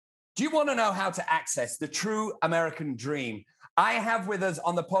Do you want to know how to access the true American dream? I have with us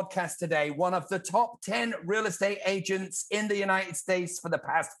on the podcast today one of the top 10 real estate agents in the United States for the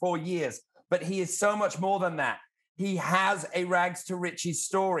past 4 years. But he is so much more than that. He has a rags to riches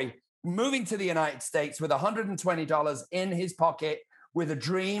story, moving to the United States with $120 in his pocket, with a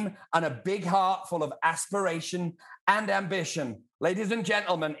dream and a big heart full of aspiration and ambition. Ladies and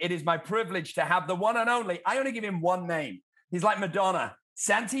gentlemen, it is my privilege to have the one and only, I only give him one name. He's like Madonna.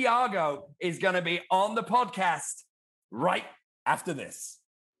 Santiago is going to be on the podcast right after this.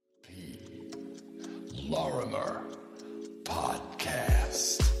 The Lorimer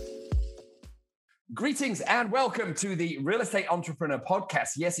Podcast. Greetings and welcome to the Real Estate Entrepreneur Podcast.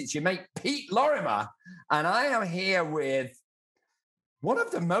 Yes, it's your mate, Pete Lorimer, and I am here with one of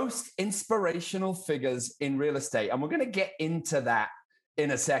the most inspirational figures in real estate, and we're going to get into that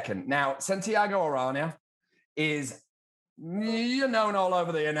in a second. Now, Santiago Arana you're known all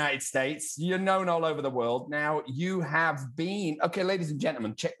over the United States. You're known all over the world. Now, you have been, okay, ladies and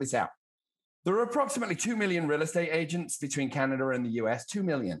gentlemen, check this out. There are approximately 2 million real estate agents between Canada and the US, 2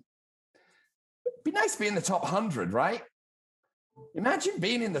 million. It'd be nice to be in the top 100, right? Imagine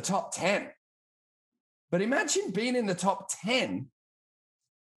being in the top 10. But imagine being in the top 10,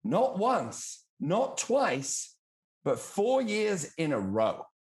 not once, not twice, but 4 years in a row.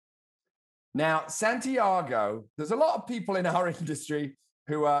 Now, Santiago, there's a lot of people in our industry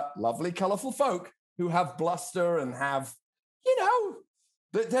who are lovely, colorful folk who have bluster and have,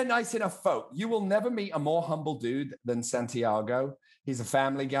 they're nice enough folk. You will never meet a more humble dude than Santiago. He's a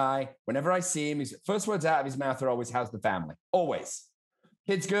family guy. Whenever I see him, his first words out of his mouth are always, "How's the family?" Always.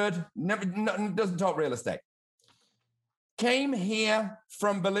 Kid's good. Never, doesn't talk real estate. Came here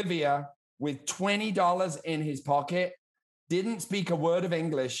from Bolivia with $20 in his pocket. Didn't speak a word of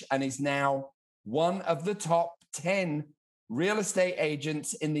English, and is now one of the top 10 real estate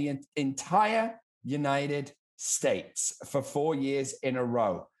agents in the entire United States for 4 years in a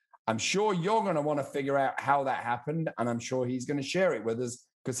row. I'm sure you're going to want to figure out how that happened, and I'm sure he's going to share it with us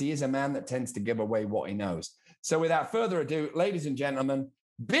because he is a man that tends to give away what he knows. So without further ado, ladies and gentlemen,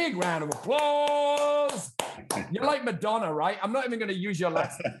 big round of applause. You're like Madonna, right? I'm not even going to use your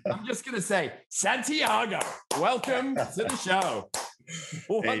last name. I'm just going to say, Santiago, welcome to the show.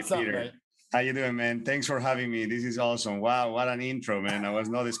 What's up, Peter? mate? How you doing, man? Thanks for having me. This is awesome. Wow, what an intro, man. I was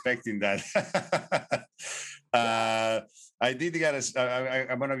not expecting that. I did get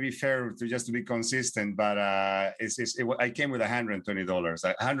I'm going to be fair to be consistent, but I came with $120,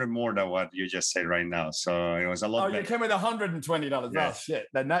 100 more than what you just said right now. So it was a lot. Oh, you came with $120. Yeah. Oh, shit.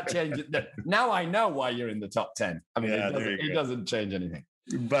 Then that changes. Now I know why you're in the top 10. I mean, it doesn't change anything.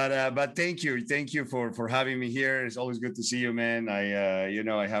 But thank you for having me here. It's always good to see you, man. I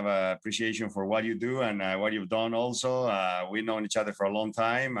have a appreciation for what you do and what you've done also. We've known each other for a long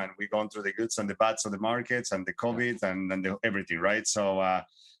time, and we've gone through the goods and the bads of the markets and the COVID and everything, right? So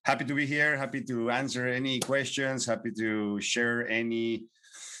happy to be here, happy to answer any questions, happy to share any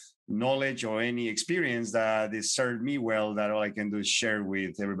knowledge or any experience that has served me well, that all I can do is share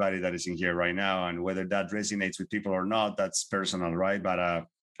with everybody that is in here right now. And whether that resonates with people or not, that's personal, right? But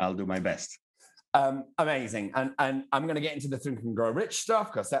I'll do my best. Amazing. And I'm going to get into the Think and Grow Rich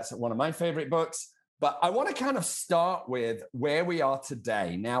stuff because that's one of my favorite books. But I want to kind of start with where we are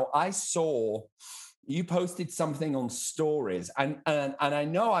today. Now, I saw you posted something on stories, and I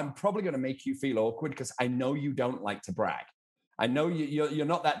know I'm probably going to make you feel awkward because I know you don't like to brag. I know you're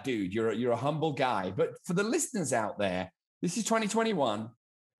not that dude. You're a humble guy. But for the listeners out there, this is 2021.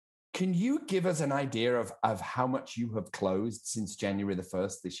 Can you give us an idea of how much you have closed since January the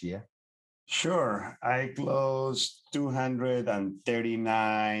 1st this year? Sure. I closed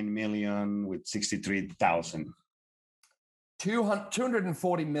 239 million with 63,000.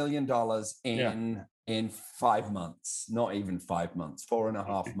 $240 million in 5 months. Not even 5 months,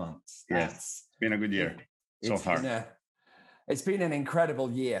 4.5 months. Yes, it's been a good year so far. It's been an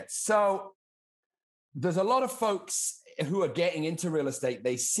incredible year. So there's a lot of folks who are getting into real estate.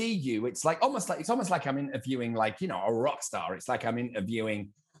 They see you. It's almost like I'm interviewing a rock star. It's like I'm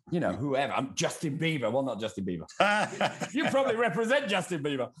interviewing, whoever. I'm Justin Bieber. Well, not Justin Bieber. You probably represent Justin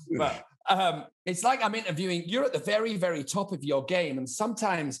Bieber. But it's like I'm interviewing. You're at the very, very top of your game. And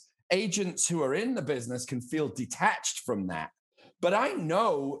sometimes agents who are in the business can feel detached from that. But I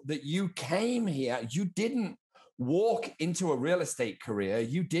know that you came here. You didn't walk into a real estate career.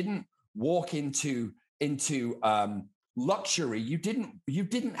 You didn't walk into luxury. You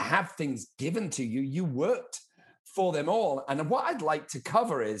didn't have things given to you. You worked for them all. And what I'd like to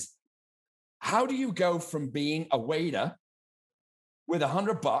cover is, how do you go from being a waiter with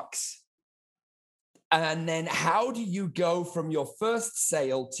 $100 And then how do you go from your first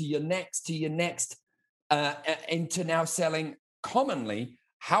sale to your next, into now selling commonly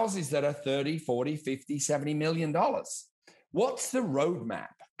houses that are 30, 40, 50, 70 million dollars? What's the roadmap?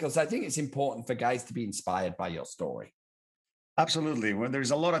 Because I think it's important for guys to be inspired by your story. Absolutely. Well,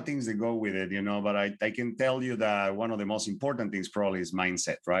 there's a lot of things that go with it, but I can tell you that one of the most important things probably is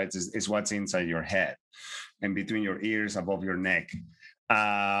mindset, right? It's what's inside your head and between your ears, above your neck.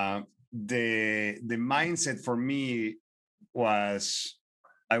 The mindset for me was,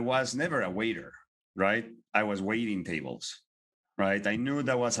 I was never a waiter, right? I was waiting tables, right? I knew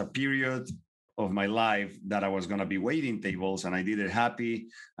that was a period of my life that I was going to be waiting tables, and I did it happy,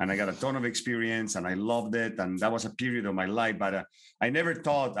 and I got a ton of experience, and I loved it, and that was a period of my life. But I never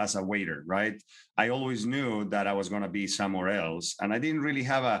thought as a waiter, right? I always knew that I was going to be somewhere else, and I didn't really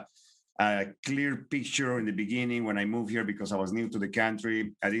have a clear picture in the beginning when I moved here because I was new to the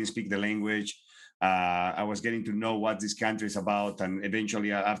country. I didn't speak the language. I was getting to know what this country is about, and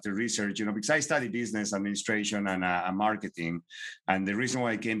eventually after research, because I studied business administration and marketing, and the reason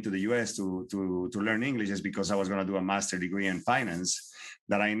why I came to the US to learn English is because I was going to do a master's degree in finance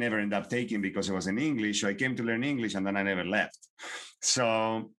that I never ended up taking because it was in English. So I came to learn English, and then I never left.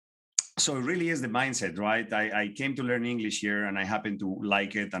 So it really is the mindset, right? I came to learn English here, and I happened to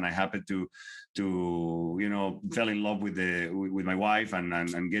like it, and I happened to fell in love with my wife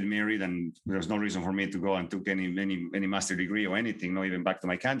and get married, and there's no reason for me to go and took any master degree or anything, not even back to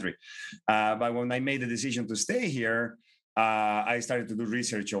my country. But when I made the decision to stay here, I started to do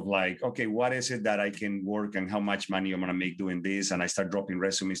research of like, okay, what is it that I can work and how much money I'm going to make doing this? And I start dropping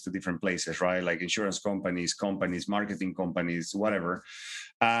resumes to different places, right? Like insurance companies, marketing companies, whatever.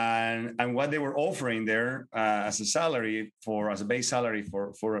 And what they were offering there as a base salary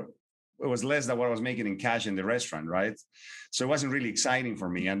for it was less than what I was making in cash in the restaurant, right? So it wasn't really exciting for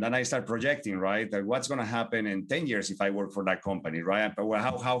me. And then I start projecting, right, that what's going to happen in 10 years if I work for that company, right? But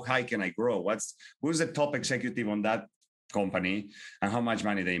how high can I grow? Who's the top executive on that company and how much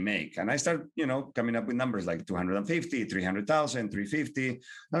money they make? And I start, coming up with numbers like 250, 300,000, 350.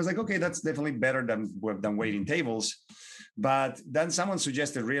 I was like, okay, that's definitely better than waiting tables. But then someone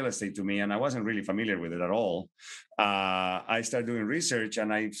suggested real estate to me, and I wasn't really familiar with it at all. I started doing research,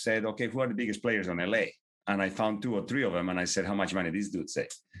 and I said, okay, who are the biggest players in LA? And I found 2 or 3 of them, and I said, how much money these dudes say?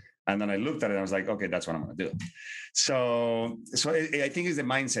 And then I looked at it and I was like, okay, that's what I'm going to do. So I think it's the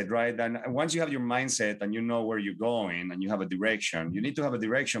mindset, right? And once you have your mindset and you know where you're going and you have a direction, you need to have a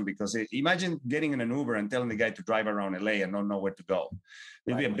direction, because imagine getting in an Uber and telling the guy to drive around LA and not know where to go.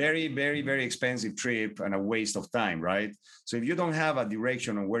 It'd be a very, very, very expensive trip and a waste of time, right? So if you don't have a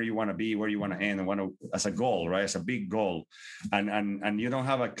direction on where you want to be, where you want to end, and as a goal, right, as a big goal, and you don't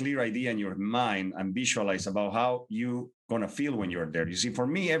have a clear idea in your mind and visualize about how you going to feel when you're there. You see, for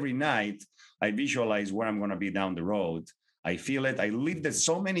me, every night I visualize where I'm going to be down the road. I feel it. I lived it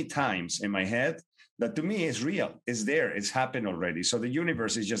so many times in my head that to me it's real. It's there. It's happened already. So the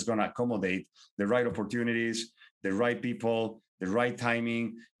universe is just going to accommodate the right opportunities, the right people, the right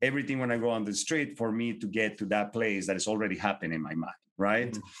timing, everything when I go on the street for me to get to that place that is already happening in my mind.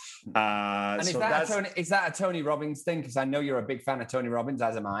 Right. And is that a Tony Robbins thing? Because I know you're a big fan of Tony Robbins,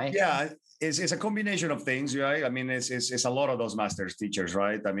 as am I. Yeah, it's a combination of things, right? I mean, it's a lot of those masters teachers,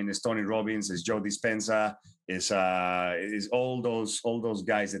 right? I mean, it's Tony Robbins, it's Joe Dispenza, it's all those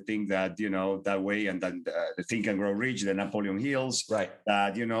guys that think that that way, and then the Think and Grow Rich, the Napoleon Hills, right?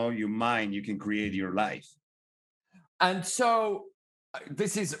 That you can create your life. And so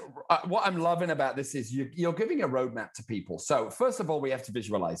this is what I'm loving about this is you're giving a roadmap to people. So first of all, we have to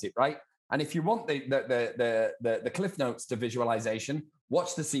visualize it, right? And if you want the Cliff Notes to visualization,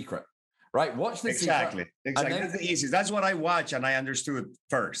 watch The Secret, right? Watch The Secret. Exactly. That's the easiest. That's what I watch, and I understood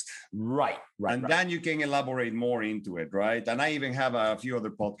first. Right. And then you can elaborate more into it, right? And I even have a few other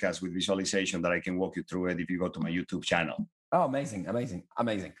podcasts with visualization that I can walk you through it if you go to my YouTube channel. Oh, amazing.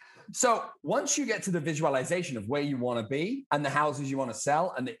 So once you get to the visualization of where you want to be and the houses you want to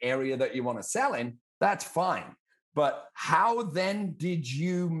sell and the area that you want to sell in, that's fine. But how then did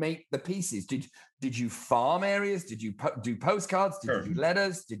you make the pieces? Did you farm areas? Did you do postcards? Did you do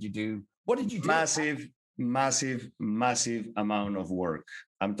letters? What did you do? Massive amount of work.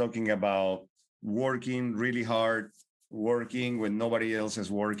 I'm talking about working really hard, working when nobody else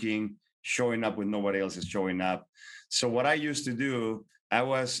is working, showing up when nobody else is showing up. So what I used to do, I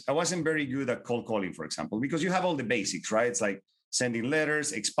wasn't very good at cold calling, for example, because you have all the basics, right? It's like sending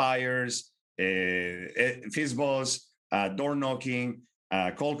letters, expires, FISBOs, door knocking,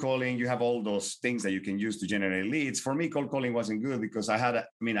 cold calling. You have all those things that you can use to generate leads. For me, cold calling wasn't good because I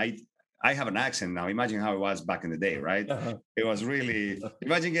I have an accent now. Imagine how it was back in the day, right? It was really,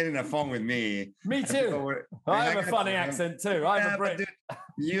 imagine getting a phone with me. Me too. I have a funny accent too. I'm a Brit.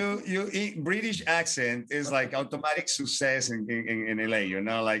 British accent is like automatic success in LA, you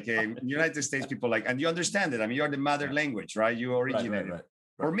know, like in United States, people like, and you understand it. I mean, you're the mother language, right? You originated. Right.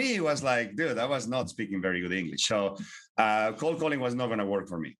 For me, it was like, dude, I was not speaking very good English. So cold calling was not going to work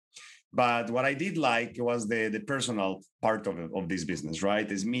for me. But what I did like was the personal part of this business, right?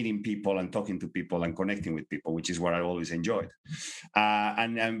 Is meeting people and talking to people and connecting with people, which is what I always enjoyed.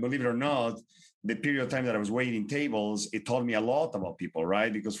 And believe it or not, the period of time that I was waiting tables, it taught me a lot about people,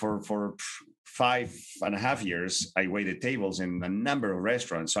 right? Because for 5.5 years, I waited tables in a number of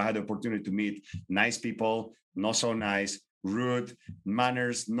restaurants. So I had the opportunity to meet nice people, not so nice, rude,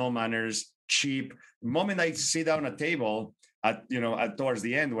 manners, no manners, cheap. The moment I sit down at a table, towards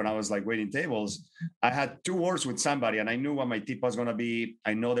the end when I was like waiting tables, I had 2 words with somebody and I knew what my tip was going to be.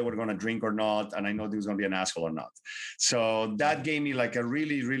 I know they were going to drink or not, and I know they was going to be an asshole or not. So that gave me like a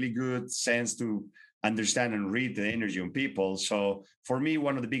really, really good sense to understand and read the energy on people. So for me,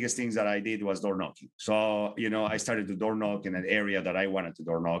 one of the biggest things that I did was door knocking. So, I started to door knock in an area that I wanted to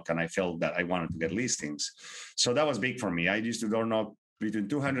door knock, and I felt that I wanted to get listings. So that was big for me. I used to door knock between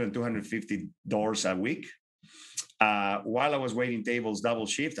 200 and 250 doors a week. While I was waiting tables, double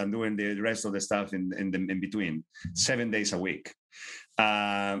shift, and doing the rest of the stuff in between, 7 days a week.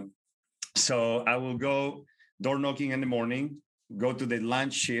 So I will go door knocking in the morning, go to the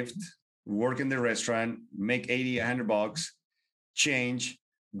lunch shift, work in the restaurant, make $80-$100, change,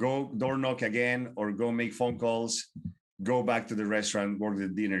 go door knock again, or go make phone calls, go back to the restaurant, work the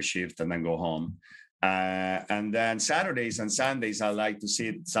dinner shift, and then go home. And then Saturdays and Sundays, I like to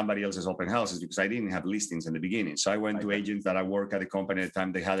see somebody else's open houses because I didn't have listings in the beginning. So I went to agents that I work at the company at the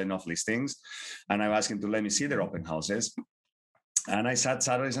time they had enough listings, and I asked them to let me see their open houses. And I sat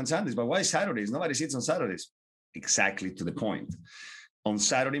Saturdays and Sundays. But why Saturdays? Nobody sits on Saturdays. Exactly to the point. On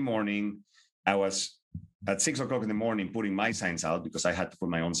Saturday morning, I was at 6 o'clock in the morning putting my signs out because I had to put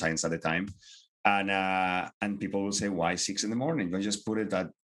my own signs at the time. And people will say, why 6 in the morning? Don't just put it at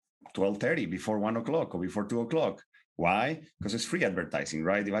 12:30, before 1 o'clock or before 2 o'clock. Why? Because it's free advertising,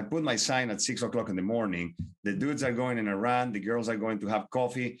 right? If I put my sign at 6 o'clock in the morning, the dudes are going in a run, the girls are going to have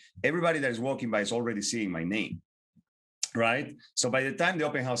coffee. Everybody that is walking by is already seeing my name, right? So by the time the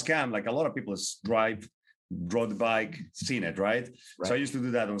open house came, like a lot of people rode the bike, seen it, right? So I used to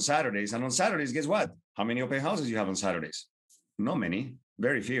do that on Saturdays. And on Saturdays, guess what? How many open houses you have on Saturdays? Not many,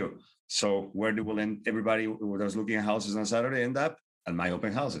 very few. So where will everybody who was looking at houses on Saturday end up? At my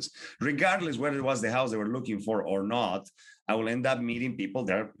open houses. Regardless whether it was the house they were looking for or not, I will end up meeting people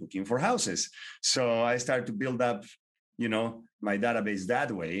that are looking for houses. So I started to build up, my database that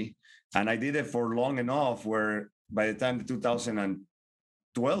way. And I did it for long enough where by the time the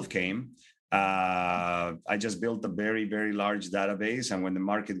 2012 came, I just built a very, very large database. And when the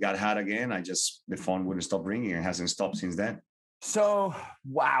market got hot again, the phone wouldn't stop ringing. It hasn't stopped since then. So,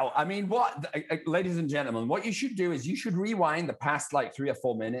 wow. I mean, ladies and gentlemen, what you should do is you should rewind the past like 3 or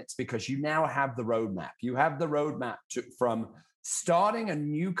 4 minutes, because you now have the roadmap. You have the roadmap from starting a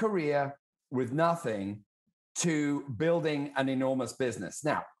new career with nothing to building an enormous business.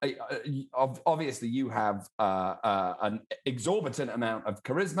 Now, obviously, you have an exorbitant amount of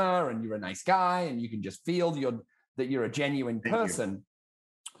charisma, and you're a nice guy, and you can just feel that you're a genuine person.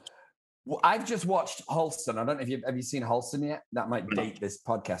 Well, I've just watched Halston. I don't know if have you seen Halston yet? That might date this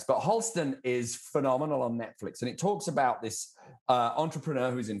podcast, but Halston is phenomenal on Netflix, and it talks about this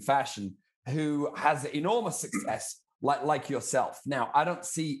entrepreneur who's in fashion who has enormous success, like yourself. Now, I don't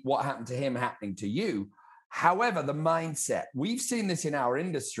see what happened to him happening to you. However, the mindset, we've seen this in our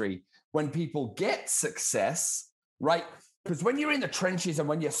industry when people get success, right? Because when you're in the trenches and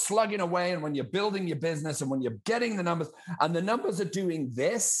when you're slugging away and when you're building your business and when you're getting the numbers and the numbers are doing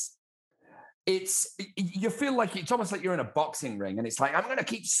this, you feel like it's almost like you're in a boxing ring, and it's like, I'm going to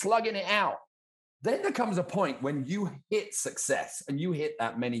keep slugging it out. Then there comes a point when you hit success, and you hit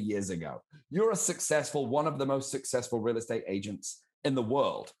that many years ago. You're one of the most successful real estate agents in the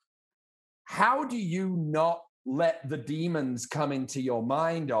world. How do you not let the demons come into your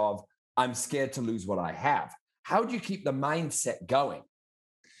mind of, I'm scared to lose what I have? How do you keep the mindset going?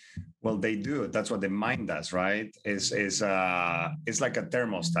 Well, they do. That's what the mind does, right? It's like a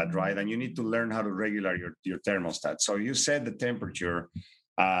thermostat, right? And you need to learn how to regulate your thermostat. So you set the temperature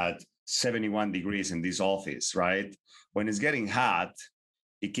at 71 degrees in this office, right? When it's getting hot,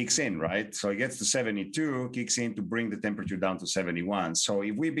 it kicks in, right? So it gets to 72, kicks in to bring the temperature down to 71. So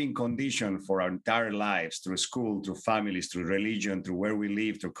if we've been conditioned for our entire lives through school, through families, through religion, through where we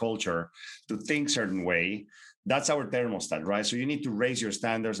live, through culture, to think certain way, that's our thermostat, right? So you need to raise your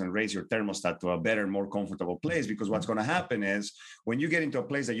standards and raise your thermostat to a better, more comfortable place, because what's going to happen is when you get into a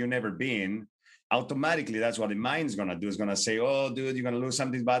place that you've never been, automatically that's what the mind's going to do. It's going to say, oh, dude, you're going to lose,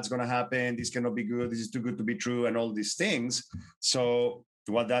 something bad's going to happen. This cannot be good. This is too good to be true, and all these things. So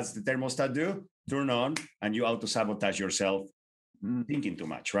what does the thermostat do? Turn on, and you auto-sabotage yourself thinking too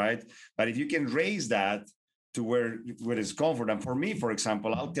much, right? But if you can raise that to where it's comfort. And for me, for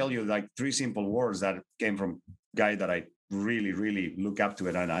example, I'll tell you like 3 simple words that came from a guy that I really, really look up to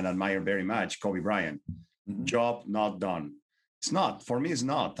it and admire very much, Kobe Bryant. Job not done. It's not. For me, it's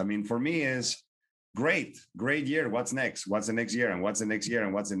not. I mean, for me is great year. What's next? What's the next year? And what's the next year?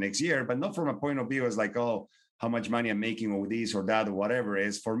 And what's the next year? But not from a point of view as like, oh, how much money I'm making or this or that or whatever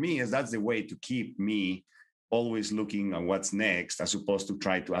is. For me, is that's the way to keep me always looking at what's next, as opposed to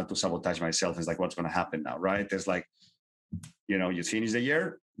try to auto-sabotage myself. It's like, what's going to happen now, right? It's like, you finish the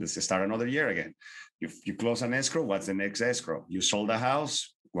year, let's start another year again. You close an escrow, what's the next escrow? You sold a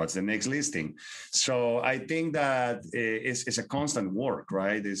house, what's the next listing? So I think that it's a constant work,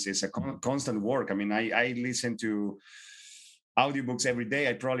 right? It's a constant work. I mean, I listen to audiobooks every day.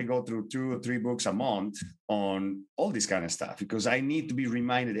 I probably go through 2 or 3 books a month on all this kind of stuff, because I need to be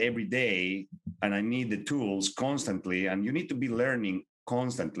reminded every day, and I need the tools constantly. And you need to be learning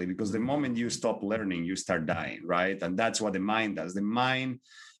constantly, because the moment you stop learning, you start dying, right? And that's what the mind does. The mind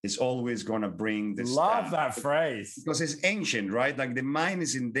is always going to bring this. Love that phrase. Because it's ancient, right? Like the mind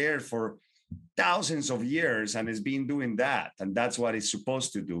is in there for thousands of years and it's been doing that. And that's what it's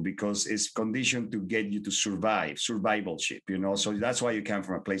supposed to do, because it's conditioned to get you to survivalship, So that's why you come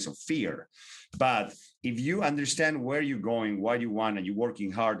from a place of fear. But if you understand where you're going, what you want, and you're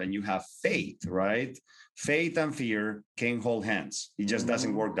working hard and you have faith, right? Faith and fear can hold hands. It just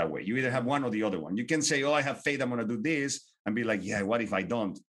doesn't work that way. You either have one or the other one. You can say, oh, I have faith, I'm going to do this, and be like, yeah, what if I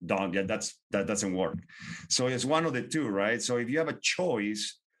don't? Yeah, that doesn't work. So it's one of the two, right? So if you have a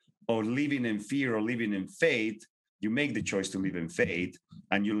choice of living in fear or living in faith, you make the choice to live in faith,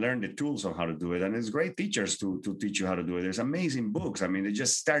 and you learn the tools on how to do it. And there's great teachers to teach you how to do it. There's amazing books. I mean, they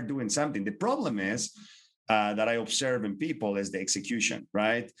just start doing something. The problem is that I observe in people is the execution,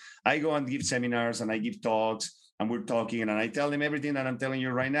 right? I go and give seminars and I give talks, and we're talking, and I tell them everything that I'm telling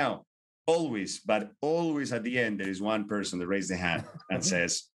you right now. Always at the end, there is one person that raises the hand and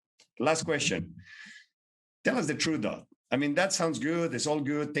says, last question. Tell us the truth, though. I mean, that sounds good. It's all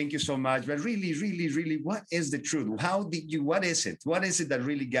good. Thank you so much. But really, really, really, what is the truth? What is it? What is it that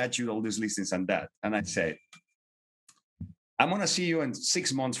really got you all these listings and that? And I say, I'm going to see you in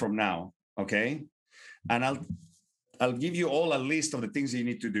 6 months from now. Okay. And I'll give you all a list of the things that you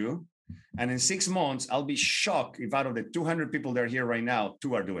need to do. And in 6 months, I'll be shocked if out of the 200 people that are here right now,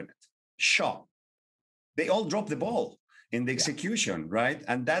 2 are doing it. Shocked. They all drop the ball in the execution, right?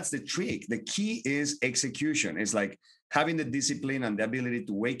 And that's the trick. The key is execution. It's like having the discipline and the ability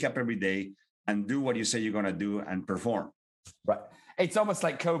to wake up every day and do what you say you're going to do and perform. Right. It's almost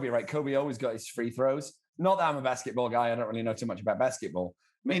like Kobe, right? Kobe always got his free throws. Not that I'm a basketball guy. I don't really know too much about basketball.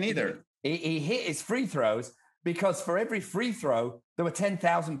 Me neither. He hit his free throws because for every free throw, there were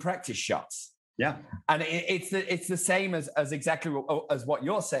 10,000 practice shots. Yeah. And it's the same as exactly as what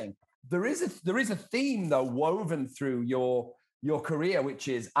you're saying. There is a theme, though, woven through your career, which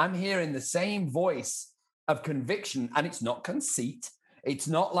is I'm hearing the same voice of conviction, and it's not conceit. It's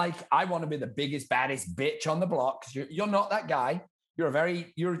not like I want to be the biggest, baddest bitch on the block. You're not that guy. You're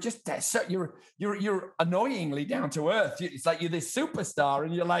annoyingly down to earth. It's like you're this superstar,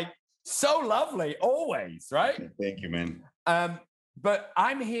 and you're like so lovely always, right? Thank you, man. But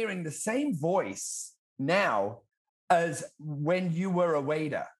I'm hearing the same voice now as when you were a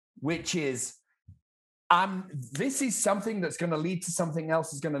waiter, which is, this is something that's going to lead to something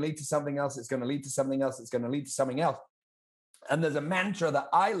else. It's going to lead to something else. It's going to lead to something else. It's going to lead to something else. And there's a mantra that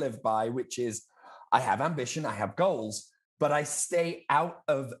I live by, which is, I have ambition, I have goals, but I stay out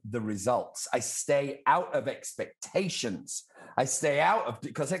of the results. I stay out of expectations. I stay out of,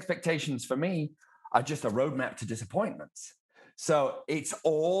 because expectations for me are just a roadmap to disappointments. So it's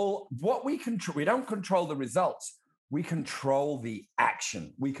all what we control. We don't control the results. We control the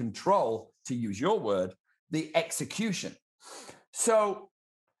action. We control, to use your word, the execution. So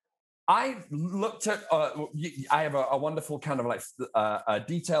I looked at, I have a wonderful kind of like a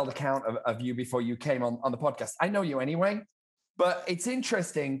detailed account of you before you came on the podcast. I know you anyway, but it's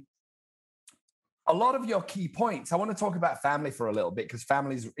interesting. A lot of your key points, I want to talk about family for a little bit because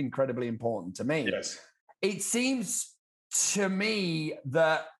family is incredibly important to me. Yes. It seems to me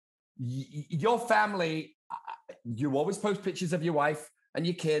that your family, you always post pictures of your wife and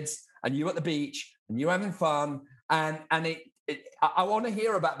your kids and you at the beach and you having fun. And I want to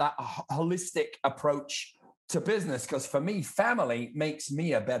hear about that holistic approach to business, because for me, family makes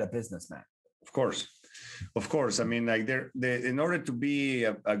me a better businessman. Of course. Of course. I mean, like in order to be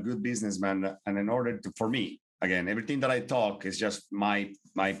a good businessman, and in order to, for me, again, everything that I talk is just my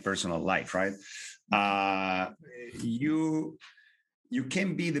personal life, right? You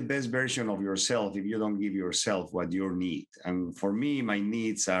can be the best version of yourself if you don't give yourself what you need. And for me, my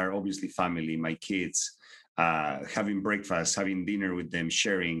needs are obviously family, my kids, having breakfast, having dinner with them,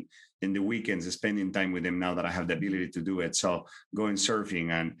 sharing in the weekends, spending time with them now that I have the ability to do it. So going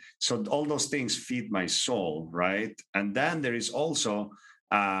surfing. And so all those things feed my soul, right? And then there is also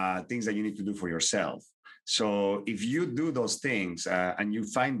things that you need to do for yourself. So if you do those things and you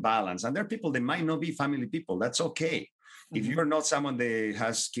find balance, and there are people that might not be family people, that's okay. If you're not someone that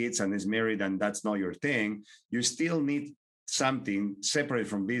has kids and is married and that's not your thing, you still need something separate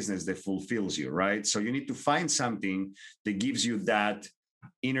from business that fulfills you, right? So you need to find something that gives you that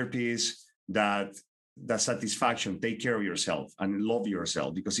inner peace, that satisfaction. Take care of yourself and love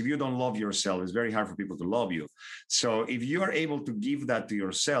yourself, because if you don't love yourself, it's very hard for people to love you. So if you are able to give that to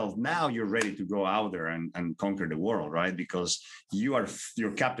yourself, now you're ready to go out there and conquer the world, right? Because your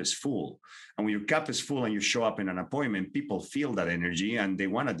cup is full. And when your cup is full and you show up in an appointment, people feel that energy and they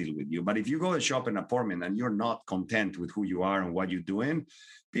want to deal with you. But if you go and show up in an appointment and you're not content with who you are and what you're doing,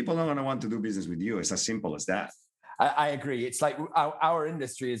 people are not going to want to do business with you. It's as simple as that. I agree. It's like our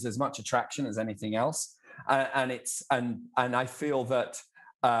industry is as much attraction as anything else, and I feel that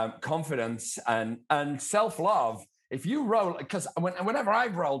confidence and self-love. If you roll, because whenever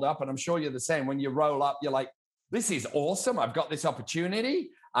I've rolled up, and I'm sure you're the same, when you roll up, you're like, "This is awesome! I've got this opportunity,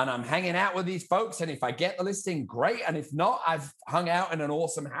 and I'm hanging out with these folks. And if I get the listing, great. And if not, I've hung out in an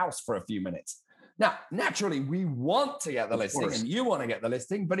awesome house for a few minutes." Now, naturally, we want to get the listing, and you want to get the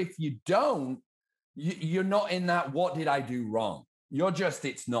listing, but if you don't, you're not in that, what did I do wrong? You're just,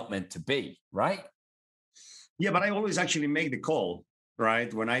 it's not meant to be, right? Yeah, but I always actually make the call,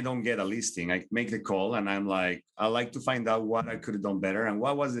 right? When I don't get a listing, I make the call and I'm like, I like to find out what I could have done better. And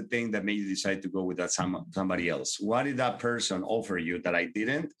what was the thing that made you decide to go with that somebody else? What did that person offer you that I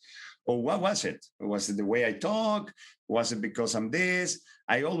didn't? Or what was it? Was it the way I talk? Was it because I'm this?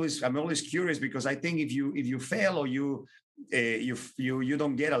 I'm always curious, because I think if you fail or you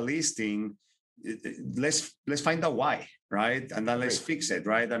don't get a listing, let's find out why, right? And then let's fix it,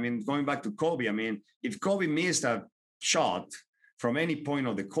 right? I mean, going back to Kobe, I mean, if Kobe missed a shot from any point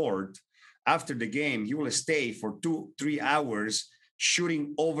of the court after the game, he will stay for 2-3 hours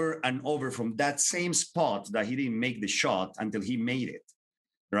shooting over and over from that same spot that he didn't make the shot until he made it,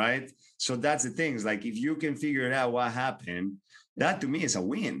 right? So that's the thing. It's like, if you can figure out what happened, that to me is a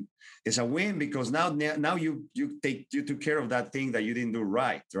win. It's a win because now you took care of that thing that you didn't do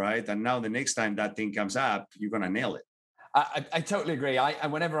right? And now the next time that thing comes up, you're gonna nail it. I totally agree.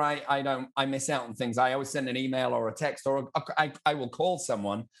 Whenever I miss out on things, I always send an email or a text, or I will call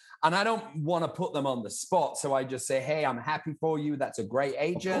someone, and I don't want to put them on the spot. So I just say, "Hey, I'm happy for you. That's a great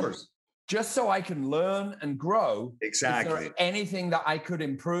agent." Of course. Just so I can learn and grow. Exactly. Is there anything that I could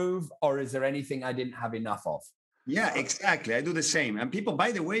improve, or is there anything I didn't have enough of? Yeah, exactly. I do the same. And people,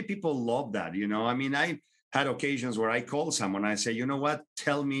 by the way, people love that. I mean, I had occasions where I call someone, I say, "You know what?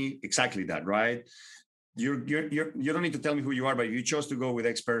 Tell me exactly that, right? You don't need to tell me who you are, but if you chose to go with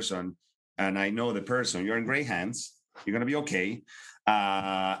X person and I know the person, you're in great hands. You're going to be okay.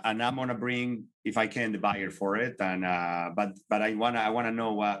 And I'm going to bring, if I can, the buyer for it. And, but I want to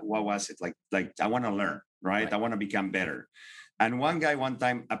know what was it like I want to learn, right? I want to become better." And one guy one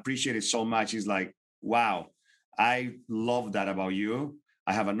time appreciated so much. He's like, "Wow, I love that about you.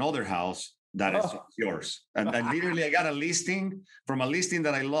 I have another house that is yours." And literally I got a listing from a listing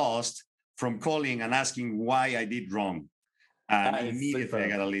that I lost from calling and asking why I did wrong. And immediately I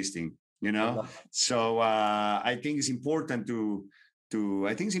got a listing, So I think it's important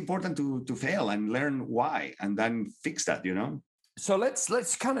to fail and learn why, and then fix that, So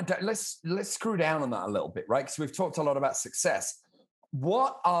let's kind of let's screw down on that a little bit, right? Because we've talked a lot about success.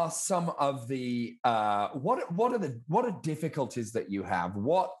 What are some of the what are difficulties that you have?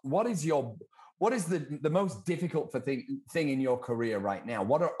 What is the most difficult thing in your career right now?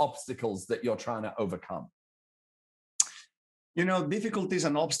 What are obstacles that you're trying to overcome? Difficulties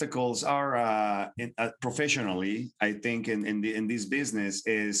and obstacles are professionally, I think in this business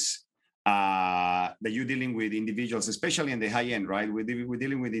is that you're dealing with individuals, especially in the high end, right? We're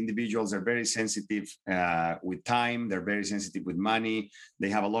dealing with individuals that are very sensitive with time. They're very sensitive with money. They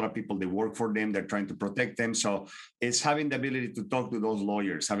have a lot of people that work for them. They're trying to protect them. So it's having the ability to talk to those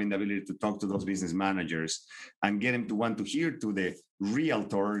lawyers, having the ability to talk to those business managers and get them to want to hear to the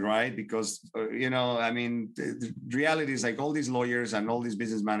realtor, right? Because, I mean, the reality is like all these lawyers and all these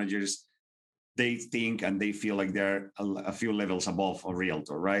business managers, they think and they feel like they're a few levels above a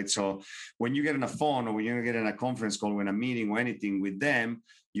realtor, right? So when you get on a phone or when you get in a conference call, in a meeting or anything with them,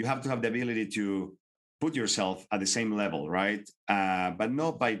 you have to have the ability to put yourself at the same level, right? But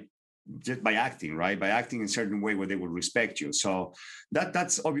not by just by acting, right? By acting in a certain way where they will respect you. So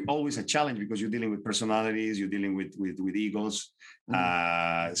that's always a challenge because you're dealing with personalities, you're dealing with egos.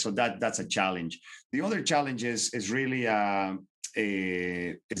 So that's a challenge. The other challenge is really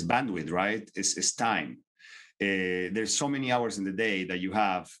it's bandwidth, right? It's time. There's so many hours in the day that you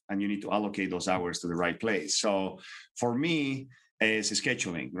have, and you need to allocate those hours to the right place. So for me, it's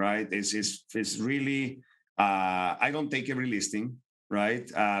scheduling, right? It's really I don't take every listing, right?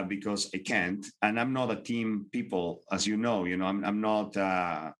 Because I can't, and I'm not a team people, as you know. I'm not.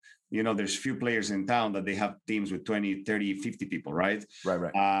 There's few players in town that they have teams with 20, 30, 50 people, right?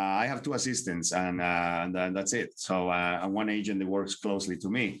 Right. I have 2 assistants and that's it. So one agent that works closely to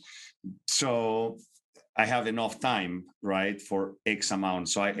me. So I have enough time, right, for X amount.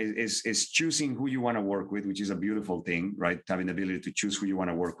 So it's choosing who you want to work with, which is a beautiful thing, right? Having the ability to choose who you want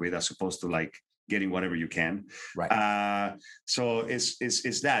to work with as opposed to like getting whatever you can. Right. So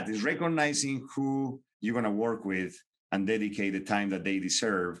it's recognizing who you're going to work with and dedicate the time that they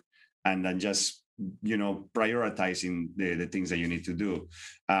deserve. And then just prioritizing the things that you need to do.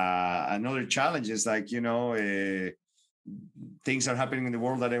 Another challenge is like things are happening in the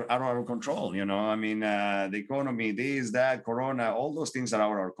world that are out of our control. I mean, the economy, this, that, Corona, all those things are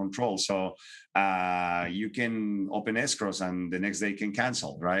out of our control. So you can open escrows and the next day can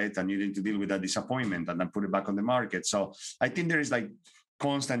cancel, right? And you need to deal with that disappointment and then put it back on the market. So I think there is like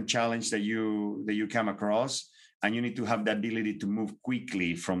constant challenge that you come across. And you need to have the ability to move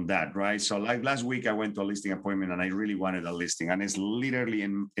quickly from that, right? So like last week, I went to a listing appointment and I really wanted a listing. And it's literally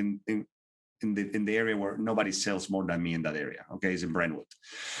in the area where nobody sells more than me in that area. Okay, it's in Brentwood.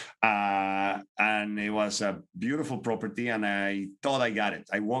 And it was a beautiful property and I thought I got it.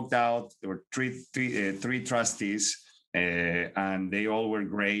 I walked out, there were three trustees and they all were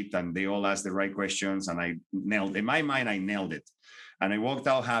great and they all asked the right questions and I nailed, in my mind, I nailed it. And I walked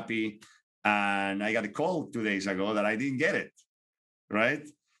out happy. And I got a call 2 days ago that I didn't get it, right?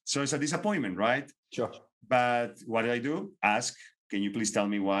 So it's a disappointment, right? Sure. But what did I do? Ask, can you please tell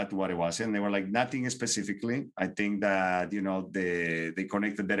me what it was? And they were like, nothing specifically. I think that, they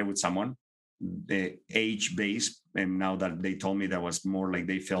connected better with someone, the age based. And now that they told me that was more like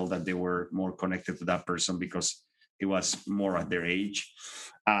they felt that they were more connected to that person because it was more at their age.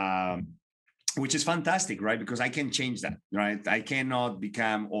 Which is fantastic, right? Because I can change that, right? I cannot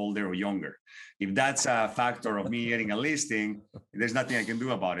become older or younger. If that's a factor of me getting a listing, there's nothing I can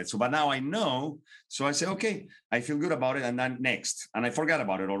do about it. So, but now I know. So I say, okay, I feel good about it. And then next, and I forgot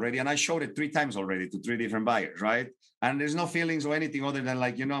about it already. And I showed it 3 times already to 3 different buyers, right? And there's no feelings or anything other than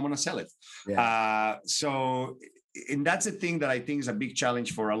like, I'm going to sell it. Yeah. And that's a thing that I think is a big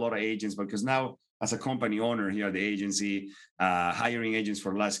challenge for a lot of agents, because now as a company owner here at the agency, hiring agents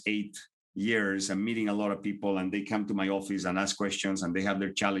for the last 8 years and meeting a lot of people, and they come to my office and ask questions and they have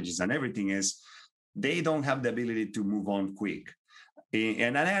their challenges, and everything is they don't have the ability to move on quick.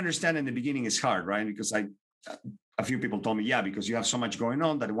 And I understand in the beginning it's hard, right? Because a few people told me, yeah, because you have so much going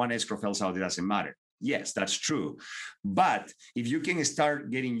on that one escrow falls out, it doesn't matter. Yes, that's true. But if you can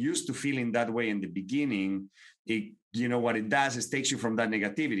start getting used to feeling that way in the beginning, what it does is takes you from that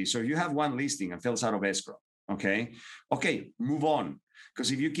negativity. So if you have one listing and falls out of escrow, okay, move on.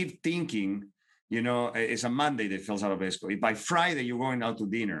 Because if you keep thinking, it's a Monday that falls out of escrow. If by Friday you're going out to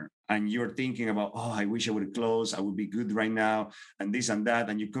dinner and you're thinking about, oh, I wish I would close, I would be good right now, and this and that,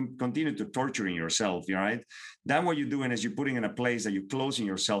 and you continue to torturing yourself, right? Then what you're doing is you're putting in a place that you're closing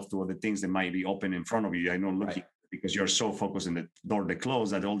yourself to other things that might be open in front of you. I know, looking, because you're so focused in the door that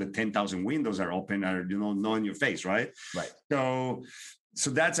closed that all the 10,000 windows are open, are not in your face, right? Right. So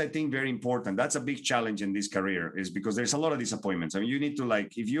that's, I think, very important. That's a big challenge in this career, is because there's a lot of disappointments. I mean, you need to,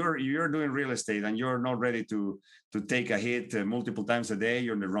 like, if you're doing real estate and you're not ready to take a hit multiple times a day,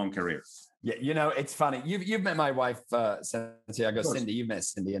 you're in the wrong career. Yeah, it's funny. You've met my wife, Santiago, Cindy. You've met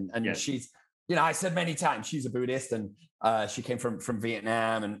Cindy, and yes. She's, I said many times she's a Buddhist, and she came from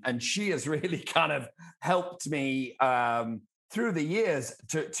Vietnam, and she has really kind of helped me through the years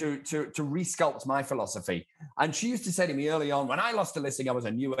to resculpt my philosophy. And she used to say to me early on, when I lost a listing, I was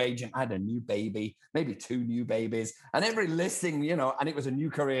a new agent, I had a new baby, maybe 2 new babies, and every listing, and it was a new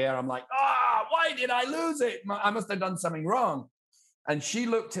career. I'm like, why did I lose it? I must have done something wrong. And she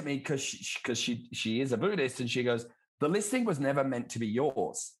looked at me because she is a Buddhist, and she goes, the listing was never meant to be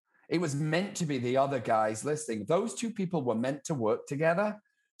yours. It was meant to be the other guy's listing. Those 2 people were meant to work together.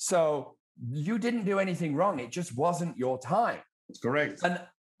 So you didn't do anything wrong. It just wasn't your time. Correct. And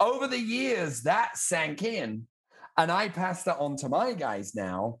over the years, that sank in, and I passed that on to my guys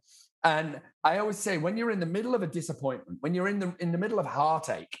now. And I always say, when you're in the middle of a disappointment, when you're in the middle of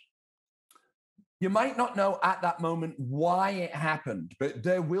heartache, you might not know at that moment why it happened, but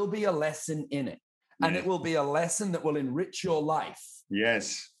there will be a lesson in it. And it will be a lesson that will enrich your life.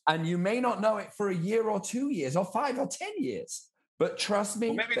 Yes. And you may not know it for a year or 2 years or 5 or 10 years, but trust me.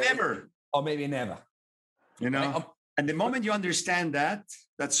 Or maybe never. Or maybe never. And the moment you understand that,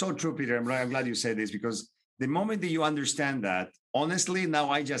 that's so true, Peter. I'm glad you said this, because the moment that you understand that, honestly, now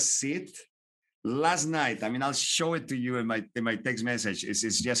I just sit. Last night, I'll show it to you in my text message.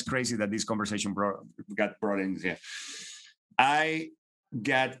 It's just crazy that this conversation got brought in here. I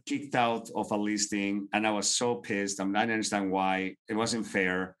got kicked out of a listing, and I was so pissed. I didn't understand why. It wasn't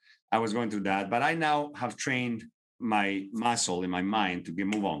fair. I was going through that, but I now have trained my muscle in my mind to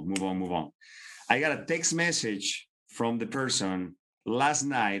move on. I got a text message from the person last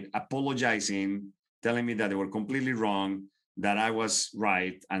night apologizing, telling me that they were completely wrong, that I was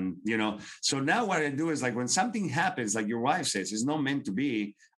right. And, so now what I do is, like, when something happens, like your wife says, it's not meant to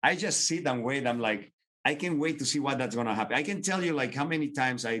be, I just sit and wait. I'm like, I can't wait to see what that's going to happen. I can tell you, like, how many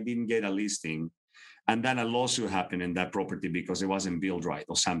times I didn't get a listing, and then a lawsuit happened in that property because it wasn't billed right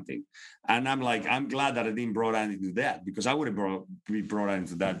or something. And I'm like, I'm glad that I didn't brought into that, because I would have be brought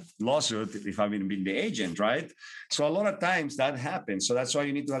into that lawsuit if I hadn't been the agent, right? So a lot of times that happens. So that's why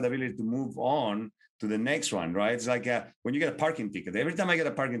you need to have the ability to move on to the next one, right? It's like when you get a parking ticket. Every time I get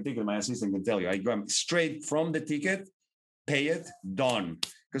a parking ticket, my assistant can tell you, I go straight from the ticket, pay it, done.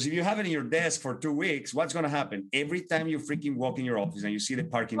 Because if you have it in your desk for 2 weeks, what's going to happen? Every time you freaking walk in your office and you see the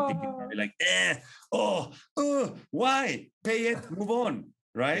parking ticket, you're like, why? Pay it, move on,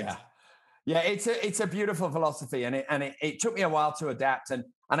 right? Yeah, it's a beautiful philosophy, and it took me a while to adapt. And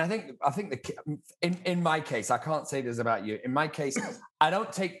I think in my case, I can't say this about you. In my case,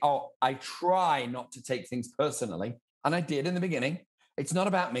 I try not to take things personally, and I did in the beginning. It's not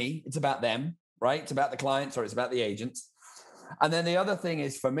about me; it's about them, right? It's about the clients, or it's about the agents. And then the other thing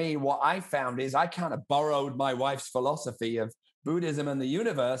is, for me, what I found is I kind of borrowed my wife's philosophy of Buddhism and the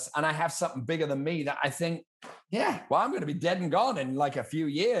universe, and I have something bigger than me that I think, I'm going to be dead and gone in like a few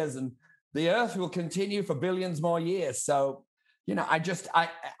years, and the earth will continue for billions more years. So,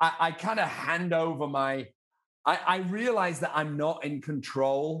 I kind of hand over I realize that I'm not in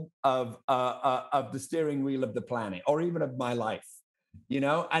control of the steering wheel of the planet, or even of my life,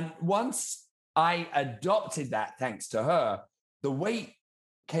 and once I adopted that, thanks to her, the weight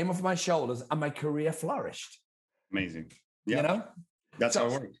came off my shoulders and my career flourished. Amazing. Yeah. That's how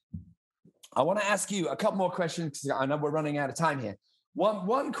it works. I want to ask you a couple more questions, because I know we're running out of time here.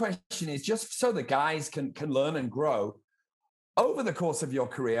 One question is, just so the guys can learn and grow, over the course of your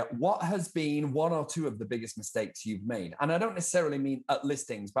career, what has been 1 or 2 of the biggest mistakes you've made? And I don't necessarily mean at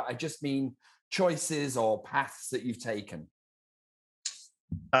listings, but I just mean choices or paths that you've taken.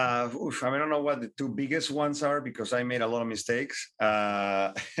 I don't know what the 2 biggest ones are, because I made a lot of mistakes.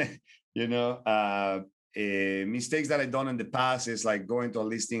 Mistakes that I've done in the past is like going to a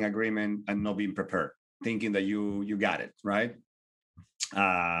listing agreement and not being prepared, thinking that you got it, right?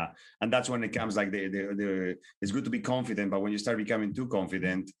 And that's when it comes, like it's good to be confident, but when you start becoming too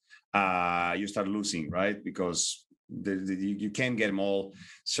confident, you start losing, right? Because you can't get them all.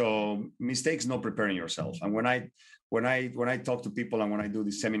 So mistakes, not preparing yourself. And when I talk to people, and when I do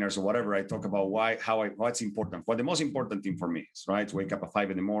these seminars or whatever, I talk about what's important. What the most important thing for me is, right? To wake up at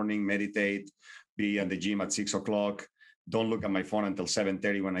 5 a.m, meditate, be at the gym at 6 o'clock. Don't look at my phone until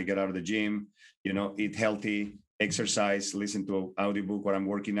 7:30 when I get out of the gym. Eat healthy, exercise, listen to an audiobook while I'm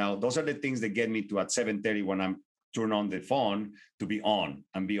working out. Those are the things that get me to at 7:30 when I'm turn on the phone to be on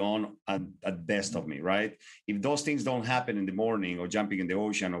at best of me, right? If those things don't happen in the morning, or jumping in the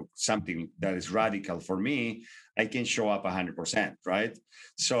ocean, or something that is radical for me, I can show up 100%, right?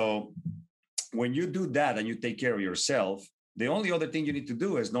 So when you do that and you take care of yourself, the only other thing you need to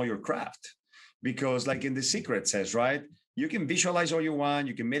do is know your craft. Because like in The Secret says, right? You can visualize all you want,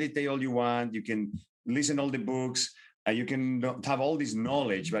 you can meditate all you want, you can listen all the books, you can have all this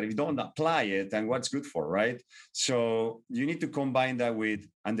knowledge, but if you don't apply it, then what's good for, right? So you need to combine that with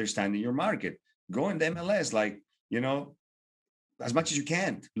understanding your market. Go in the MLS, as much as you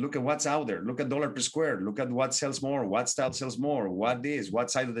can. Look at what's out there. Look at dollar per square. Look at what sells more, what style sells more, what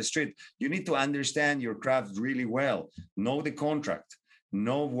what side of the street. You need to understand your craft really well. Know the contract.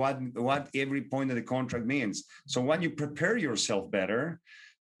 Know what every point of the contract means. So when you prepare yourself better,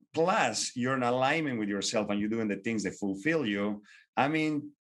 plus you're in alignment with yourself and you're doing the things that fulfill you, I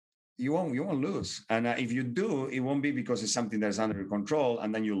mean, you won't lose. And if you do, it won't be because it's something that's under your control,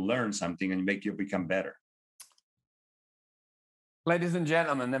 and then you learn something and make you become better. Ladies and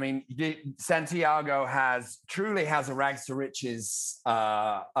gentlemen, I mean, Santiago truly has a rags to riches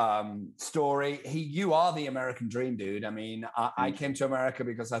story. You are the American dream, dude. I mean, I came to America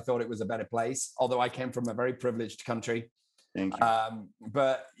because I thought it was a better place, although I came from a very privileged country. Thank you.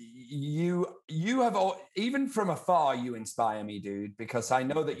 But you have, even from afar, you inspire me, dude, because I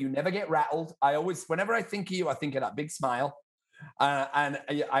know that you never get rattled. Whenever I think of you, I think of that big smile. And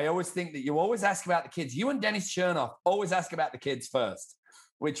I always think that you always ask about the kids. You and Dennis Chernoff always ask about the kids first,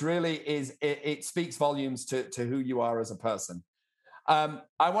 which really it speaks volumes to who you are as a person. I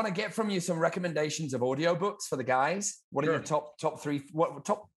want to get from you some recommendations of audiobooks for the guys. What are your top three?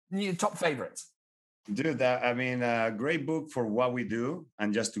 Your top favorites? Dude, I mean, a great book for what we do.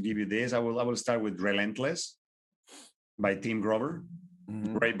 And just to give you this, I will start with Relentless by Tim Grover.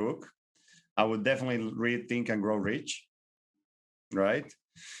 Mm-hmm. Great book. I would definitely read Think and Grow Rich. Right?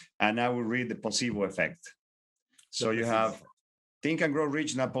 And I will read The Placebo Effect. So you have Think and Grow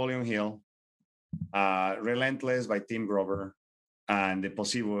Rich, Napoleon Hill, Relentless by Tim Grover, and The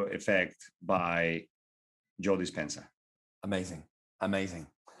Placebo Effect by Joe Dispenza. Amazing.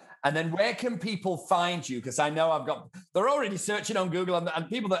 And then where can people find you? Because I know they're already searching on Google and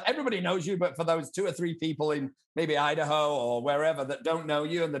people that everybody knows you, but for those 2 or 3 people in maybe Idaho or wherever that don't know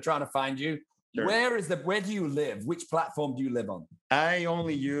you and they're trying to find you, sure. Where do you live? Which platform do you live on? I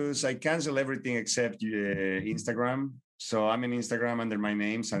cancel everything except Instagram. So I'm in Instagram under my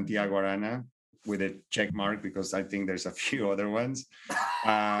name, Santiago Arana, with a check mark because I think there's a few other ones.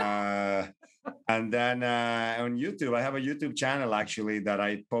 And then on YouTube, I have a YouTube channel actually that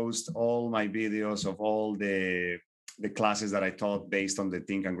I post all my videos of all the classes that I taught based on the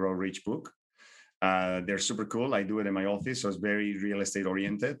Think and Grow Rich book. They're super cool. I do it in my office, so it's very real estate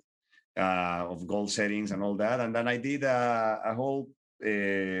oriented. Of goal settings and all that. And then I did a whole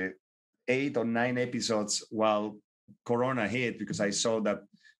 8 or 9 episodes while Corona hit, because I saw that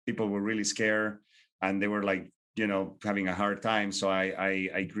people were really scared and they were having a hard time. So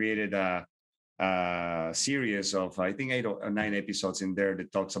I created a series of, I think, 8 or 9 episodes in there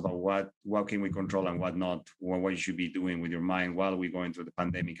that talks about what can we control and what not, what you should be doing with your mind while we're going through the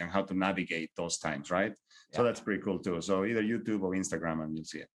pandemic and how to navigate those times, right? Yeah. So that's pretty cool too. So either YouTube or Instagram and you'll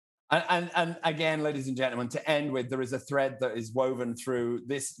see it. And again, ladies and gentlemen, to end with, there is a thread that is woven through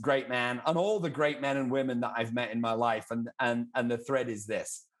this great man and all the great men and women that I've met in my life. And the thread is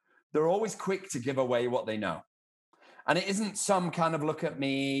this: they're always quick to give away what they know. And it isn't some kind of look at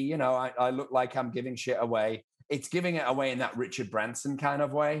me, I look like I'm giving shit away. It's giving it away in that Richard Branson kind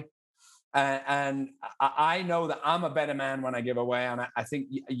of way. And I know that I'm a better man when I give away. And I think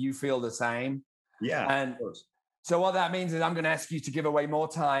you feel the same. Yeah, and of course. So what that means is I'm going to ask you to give away more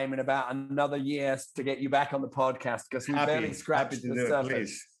time in about another year to get you back on the podcast, because we barely scratched the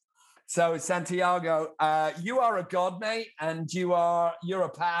surface. So Santiago, you are a god, mate, and you're a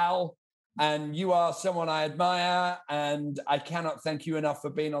pal, and you are someone I admire, and I cannot thank you enough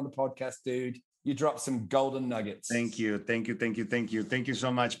for being on the podcast, dude. You dropped some golden nuggets. Thank you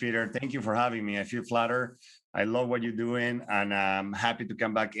so much, Peter. Thank you for having me. I feel flattered. I love what you're doing, and I'm happy to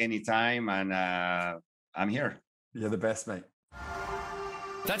come back anytime, and I'm here. You're the best, mate.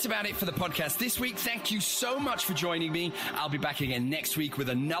 That's about it for the podcast this week. Thank you so much for joining me. I'll be back again next week with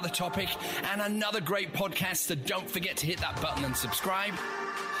another topic and another great podcast. So don't forget to hit that button and subscribe.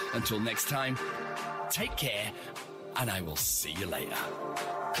 Until next time, take care, and I will see you later.